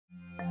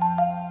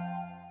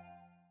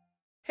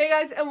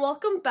guys, and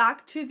welcome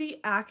back to the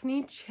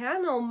Acne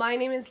channel. My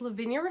name is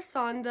Lavinia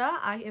Rusanda.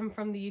 I am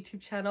from the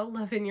YouTube channel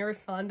Lavinia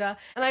Rusanda,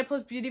 and I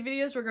post beauty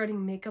videos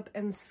regarding makeup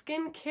and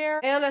skincare.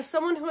 And as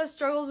someone who has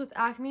struggled with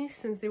acne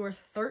since they were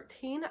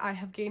 13, I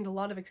have gained a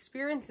lot of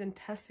experience in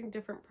testing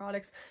different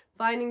products,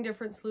 finding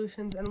different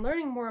solutions, and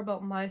learning more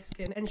about my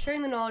skin and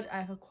sharing the knowledge I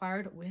have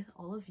acquired with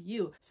all of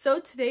you. So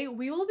today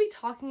we will be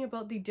talking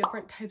about the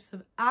different types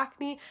of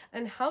acne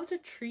and how to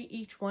treat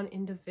each one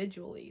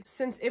individually.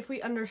 Since if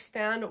we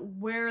understand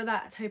where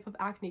that type of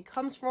acne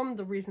comes from,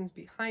 the reasons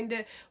behind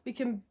it, we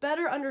can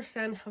better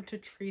understand how to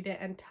treat it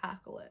and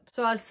tackle it.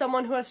 So as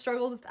someone who has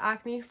struggled with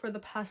acne for the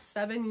past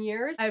 7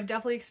 years, I've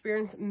definitely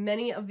experienced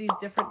many of these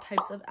different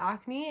types of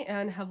acne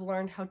and have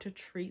learned how to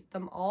treat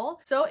them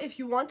all. So if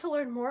you want to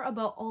learn more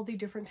about all the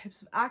different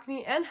types of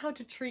acne and how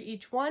to treat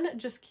each one,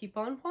 just keep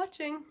on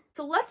watching.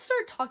 So let's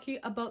start talking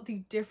about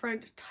the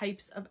different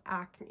types of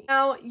acne.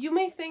 Now, you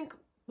may think,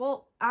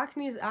 well,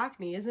 acne is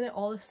acne, isn't it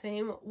all the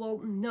same?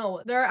 Well,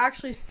 no. There are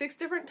actually 6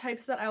 different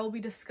types that I will be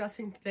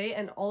discussing today,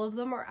 and all of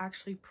them are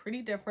actually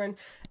pretty different.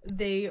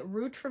 They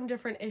root from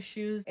different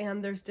issues,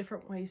 and there's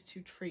different ways to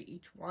treat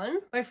each one.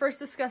 By first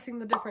discussing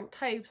the different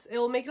types, it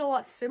will make it a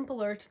lot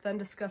simpler to then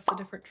discuss the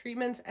different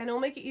treatments, and it will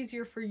make it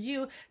easier for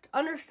you to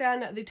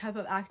understand the type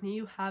of acne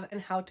you have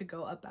and how to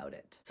go about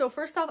it. So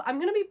first off, I'm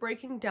going to be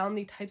breaking down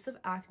the types of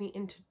acne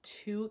into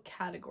 2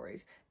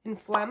 categories: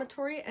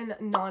 inflammatory and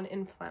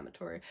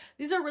non-inflammatory.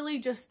 These are really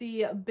just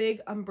the big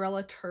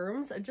umbrella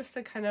terms just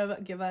to kind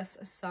of give us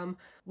some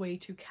way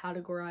to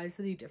categorize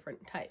the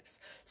different types.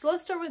 So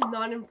let's start with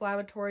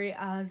non-inflammatory,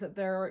 as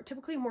they're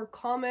typically more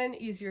common,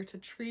 easier to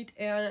treat,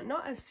 and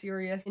not as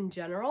serious in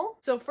general.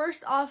 So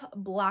first off,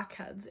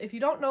 blackheads. If you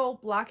don't know,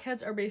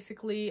 blackheads are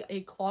basically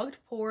a clogged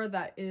pore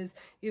that is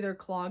either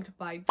clogged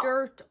by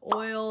dirt,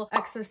 oil,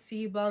 excess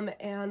sebum,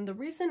 and the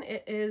reason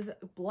it is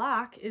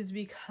black is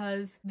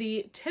because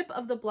the tip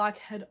of the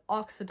blackhead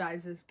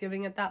oxidizes,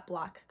 giving it that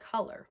black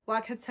color.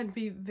 Blackheads tend to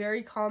be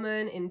very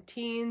common in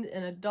teens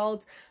and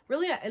adults,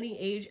 really at any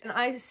age, and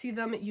I see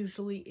them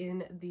usually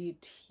in the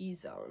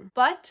T-zone,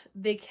 but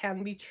they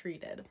can be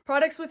treated.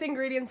 Products with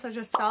ingredients such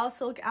as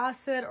salicylic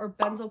acid or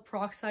benzoyl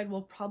peroxide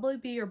will probably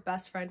be your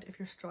best friend if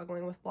you're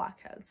struggling with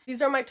blackheads.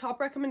 These are my top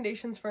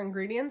recommendations for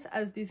ingredients,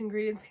 as these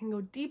ingredients can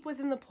go deep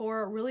within the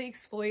pore, really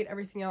exfoliate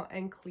everything out,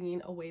 and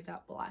clean away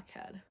that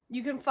blackhead.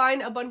 You can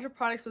find a bunch of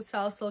products with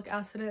salicylic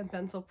acid and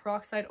benzoyl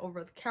peroxide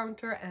over the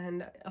counter,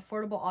 and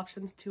affordable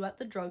options too at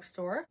the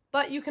drugstore.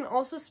 But you can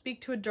also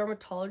speak to a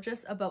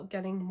dermatologist about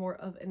getting more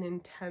of an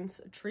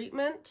intense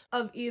treatment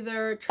of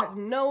either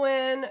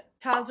tretinoin,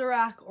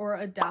 Tazorac, or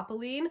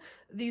adapalene.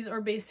 These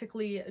are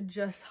basically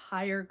just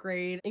higher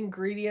grade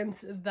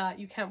ingredients that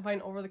you can't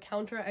find over the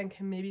counter and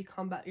can maybe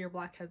combat your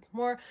blackheads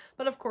more,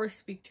 but of course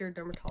speak to your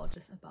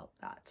dermatologist about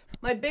that.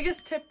 My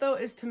biggest tip though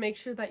is to make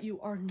sure that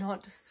you are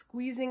not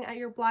squeezing at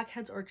your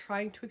blackheads or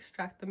trying to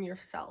extract them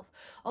yourself.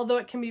 Although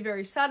it can be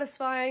very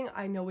satisfying,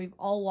 I know we've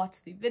all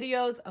watched the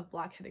videos of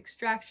blackhead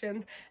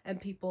extractions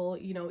and people,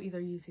 you know, either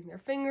using their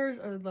fingers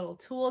or little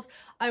tools.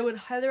 I would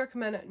highly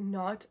recommend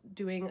not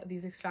doing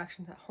these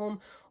extractions at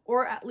home,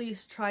 or at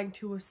least trying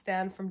to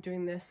withstand from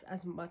doing this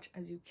as much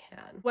as you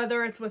can.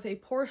 Whether it's with a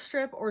pore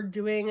strip or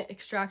doing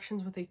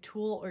extractions with a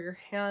tool or your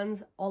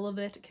hands, all of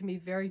it can be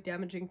very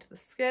damaging to the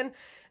skin,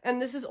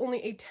 and this is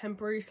only a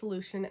temporary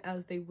solution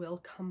as they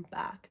will come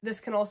back.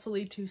 This can also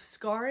lead to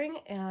scarring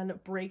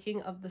and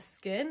breaking of the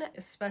skin,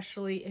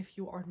 especially if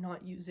you are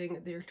not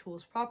using their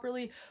tools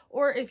properly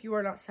or if you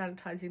are not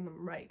sanitizing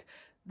them right.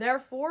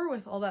 Therefore,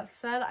 with all that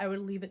said, I would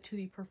leave it to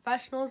the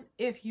professionals.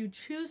 If you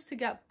choose to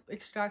get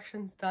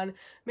extractions done,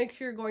 make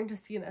sure you're going to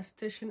see an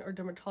esthetician or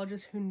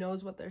dermatologist who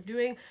knows what they're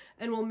doing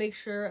and will make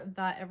sure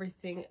that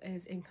everything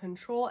is in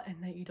control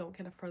and that you don't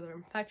get a further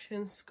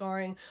infection,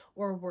 scarring,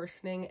 or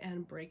worsening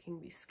and breaking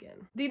the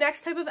skin. The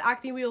next type of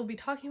acne we will be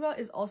talking about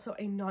is also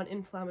a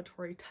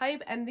non-inflammatory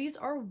type, and these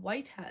are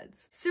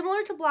whiteheads.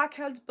 Similar to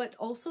blackheads, but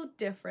also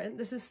different.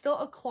 This is still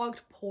a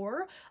clogged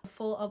pore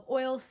full of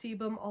oil,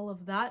 sebum, all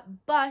of that,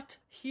 but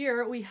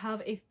here we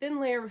have a thin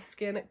layer of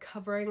skin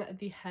covering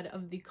the head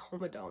of the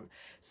comedone.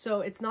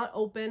 So it's not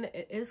open,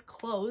 it is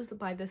closed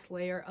by this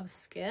layer of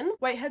skin.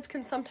 Whiteheads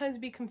can sometimes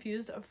be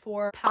confused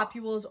for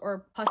papules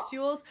or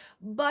pustules,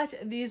 but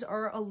these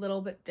are a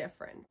little bit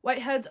different.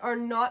 Whiteheads are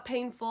not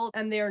painful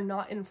and they are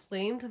not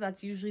inflamed.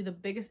 That's usually the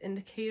biggest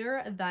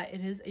indicator that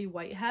it is a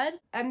whitehead.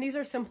 And these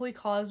are simply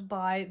caused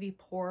by the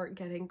pore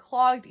getting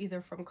clogged,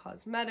 either from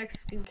cosmetics,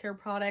 skincare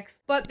products,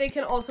 but they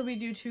can also be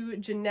due to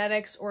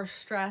genetics or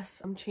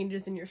stress,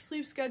 changes in your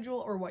sleep schedule,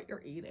 or what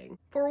you're eating.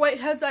 For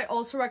whiteheads, I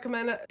also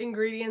recommend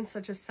ingredients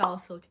such as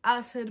salicylic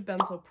acid,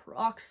 benzoyl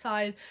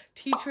peroxide.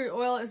 Tea tree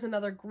oil is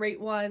another great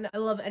one. I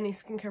love any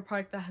skincare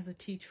product that has a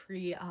tea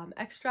tree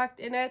extract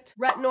in it.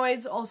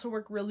 Retinoids also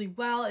work really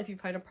well. If you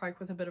find a product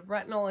with a bit of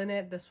retinol in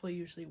it, this will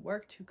usually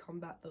work to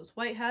combat those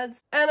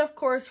whiteheads. And of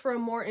course, for a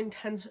more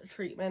intense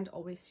treatment,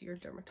 always see your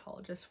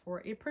dermatologist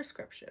for a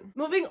prescription.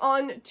 Moving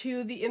on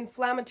to the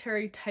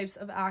inflammatory types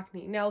of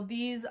acne. Now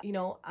these, you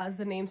know, as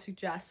the name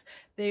suggests,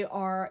 they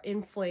are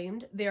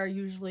inflamed, they are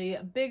usually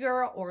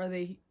bigger or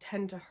they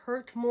tend to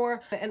hurt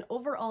more, and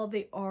overall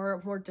they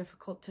are more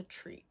difficult to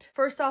treat.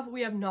 First off,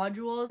 we have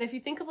nodules. If you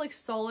think of like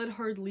solid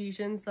hard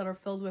lesions that are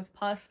filled with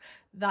pus,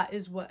 that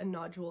is what a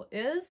nodule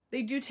is.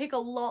 They do take a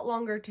lot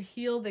longer to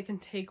heal. They can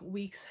take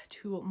weeks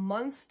to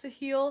months to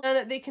heal,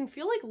 and they can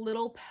feel like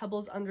little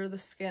pebbles under the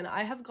skin.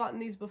 I have gotten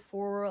these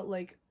before,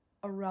 like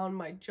around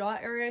my jaw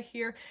area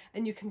here,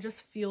 and you can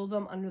just feel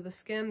them under the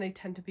skin. They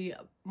tend to be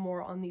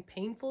more on the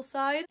painful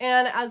side,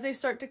 and as they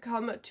start to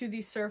come to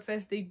the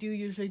surface, they do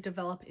usually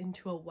develop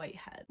into a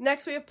whitehead.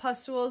 Next, we have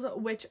pustules,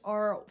 which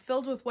are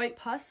filled with white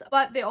pus,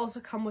 but they also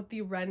come with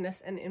the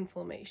redness and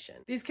inflammation.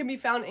 These can be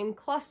found in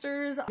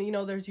clusters. You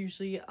know, there's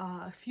usually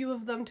a few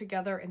of them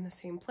together in the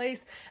same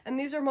place, and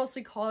these are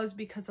mostly caused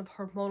because of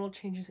hormonal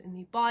changes in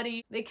the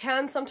body. They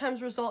can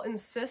sometimes result in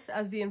cysts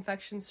as the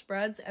infection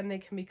spreads, and they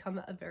can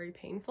become very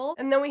painful.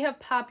 And then we have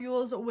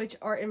papules, which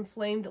are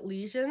inflamed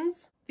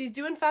lesions. These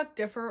do in fact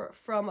differ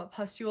from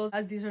pustules,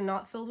 as these are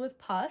not filled with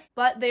pus,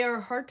 but they are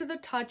hard to the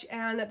touch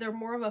and they're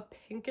more of a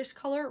pinkish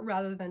color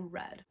rather than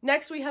red.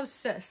 Next, we have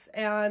cysts,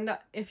 and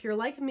if you're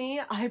like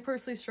me, I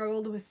personally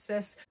struggled with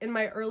cysts in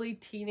my early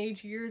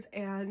teenage years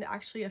and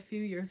actually a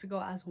few years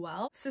ago as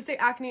well. Cystic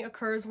acne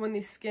occurs when the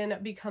skin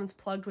becomes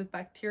plugged with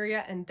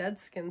bacteria and dead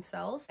skin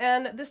cells,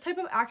 and this type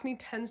of acne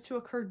tends to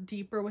occur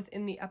deeper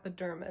within the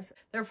epidermis.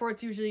 Therefore,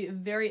 it's usually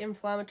very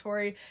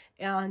inflammatory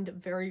and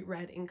very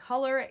red in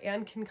color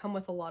and can come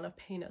with a lot of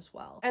pain as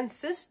well. And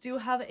cysts do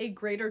have a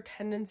greater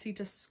tendency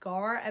to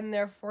scar, and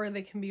therefore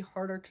they can be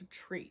harder to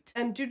treat.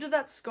 And due to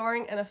that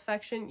scarring and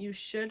affection, you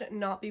should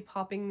not be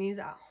popping these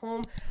at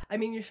home. I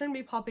mean, you shouldn't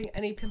be popping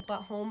any pimple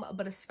at home,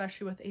 but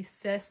especially with a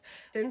cyst,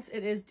 since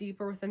it is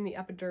deeper within the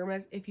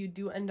epidermis, if you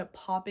do end up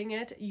popping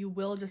it, you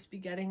will just be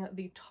getting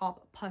the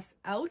top pus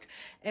out,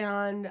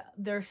 and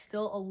there's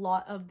still a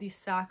lot of the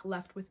sac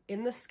left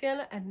within the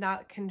skin, and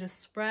that can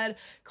just spread,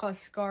 cause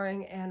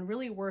scarring, and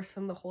really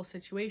worsen the whole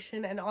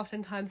situation. And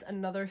oftentimes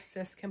another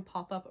cyst can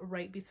pop up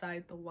right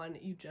beside the one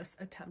you just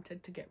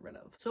attempted to get rid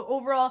of. So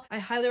overall, I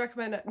highly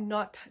recommend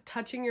not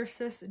touching your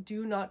cysts.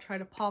 Do not try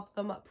to pop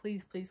them up,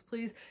 please, please,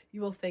 please.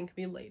 You will thank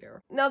me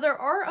later. Now, there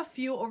are a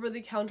few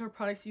over-the-counter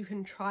products you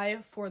can try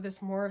for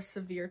this more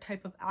severe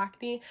type of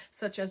acne,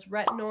 such as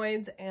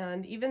retinoids,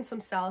 and even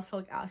some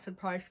salicylic acid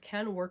products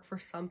can work for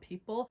some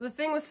people. The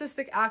thing with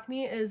cystic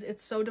acne is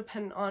it's so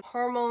dependent on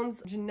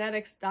hormones,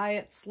 genetics,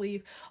 diet,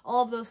 sleep,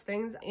 all of those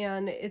things,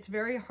 and it's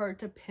very hard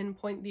to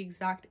pinpoint the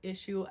exact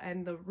issue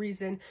and the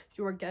reason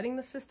you are getting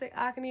the cystic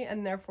acne,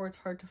 and therefore it's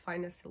hard to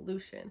find a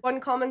solution. One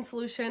common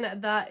solution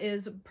that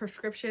is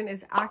prescription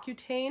is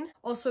Accutane,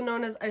 also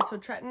known as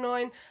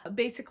isotretinoin.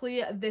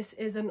 Basically, this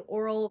is an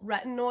oral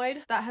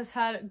retinoid that has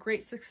had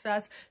great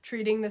success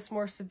treating this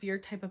more severe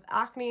type of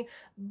acne,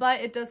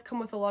 but it does come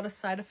with a lot of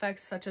side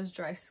effects such as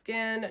dry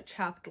skin,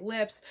 chapped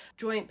lips,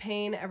 joint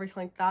pain,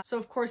 everything like that. So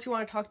of course you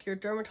want to talk to your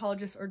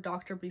dermatologist or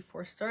doctor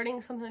before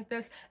starting something like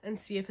this and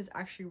see if it's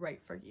actually right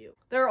for you.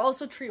 There are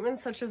also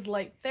treatments such as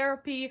light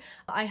therapy.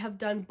 I have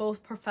done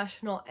both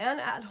professional and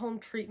at-home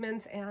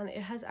treatments, and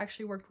it has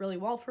actually worked really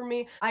well for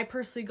me. I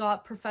personally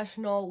got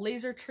professional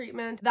laser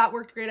treatment. That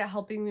worked great at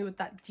helping me with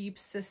that deep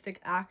cystic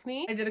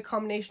acne. I did a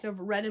combination of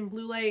red and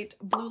blue light.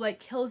 Blue light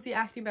kills the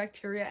acne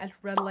bacteria, and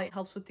red light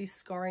helps with the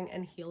scarring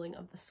and healing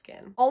of the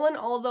skin. All in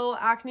all though,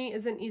 acne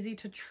isn't easy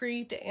to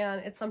treat,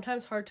 and it's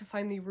sometimes hard to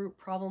find the root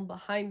problem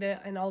behind it,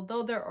 and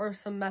although there are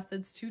some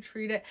methods to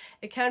treat it,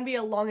 it can be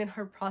a long and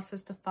hard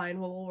process to find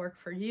what will work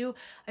for you.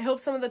 I hope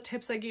some of the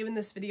tips I gave in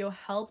this video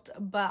helped,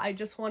 but I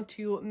just want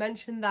to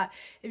mention that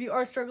if you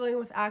are struggling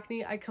with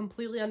acne, I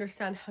completely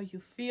understand how you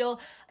feel,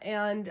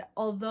 and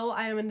although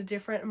I am in a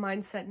different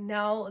mindset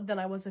now than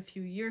I was a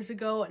few years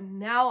ago,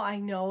 now I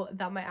know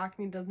that my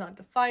acne does not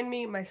define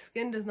me, my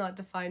skin does not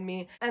define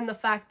me, and the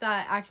fact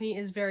that acne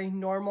is very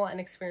normal and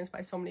experienced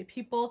by so many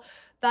people,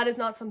 that is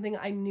not something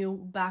I knew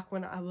back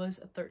when I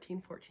was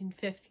 13, 14,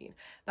 15.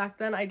 Back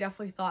then, I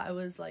definitely thought I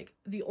was like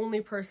the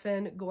only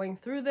person going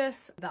through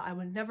this, that I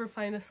would never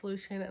find a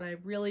solution, and I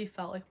really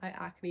felt like my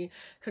acne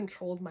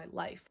controlled my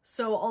life.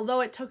 So although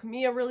it took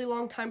me a really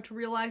long time to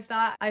realize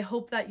that, I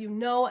hope that you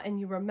know and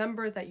you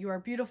remember that you are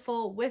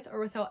beautiful with or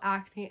without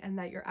acne, and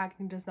that your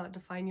acne does not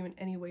define you in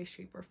any way,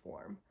 shape, or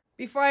form.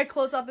 Before I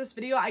close off this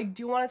video, I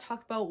do want to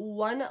talk about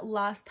one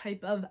last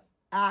type of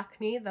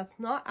acne that's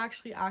not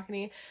actually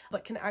acne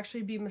but can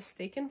actually be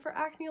mistaken for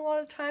acne a lot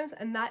of times,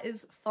 and that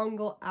is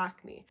fungal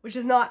acne, which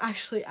is not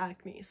actually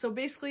acne. So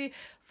basically,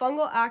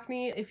 fungal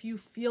acne, if you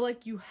feel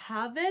like you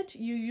have it,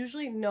 you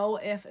usually know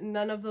if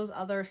none of those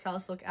other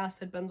salicylic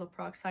acid, benzoyl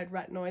peroxide,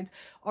 retinoids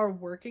are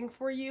working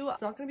for you.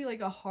 It's not going to be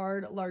like a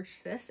hard, large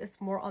cyst.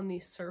 It's more on the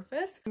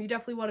surface. You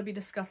definitely want to be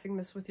discussing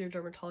this with your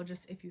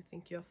dermatologist if you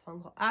think you have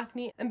fungal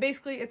acne. And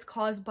basically, it's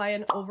caused by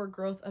an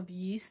overgrowth of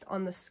yeast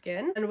on the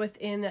skin and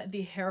within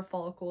the hair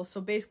follicles.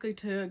 So basically,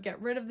 to get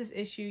rid of this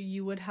issue,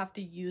 you would have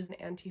to use an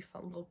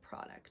antifungal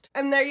product.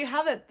 And there you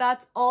have it.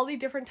 That's all the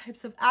different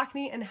types of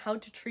acne and how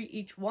to treat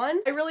each one.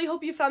 I really really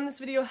hope you found this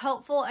video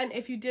helpful, and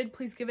if you did,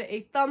 please give it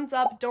a thumbs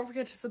up. Don't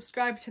forget to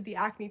subscribe to the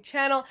Acne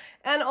channel,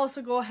 and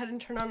also go ahead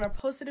and turn on our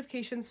post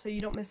notifications so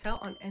you don't miss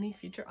out on any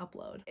future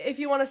upload. If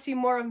you want to see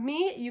more of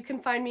me, you can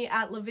find me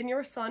at Lavinia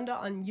Rusanda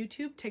on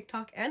YouTube,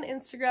 TikTok, and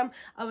Instagram.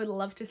 I would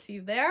love to see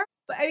you there.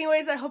 But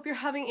anyways, I hope you're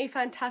having a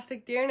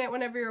fantastic day or night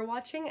whenever you're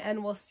watching,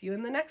 and we'll see you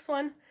in the next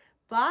one.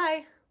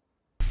 Bye!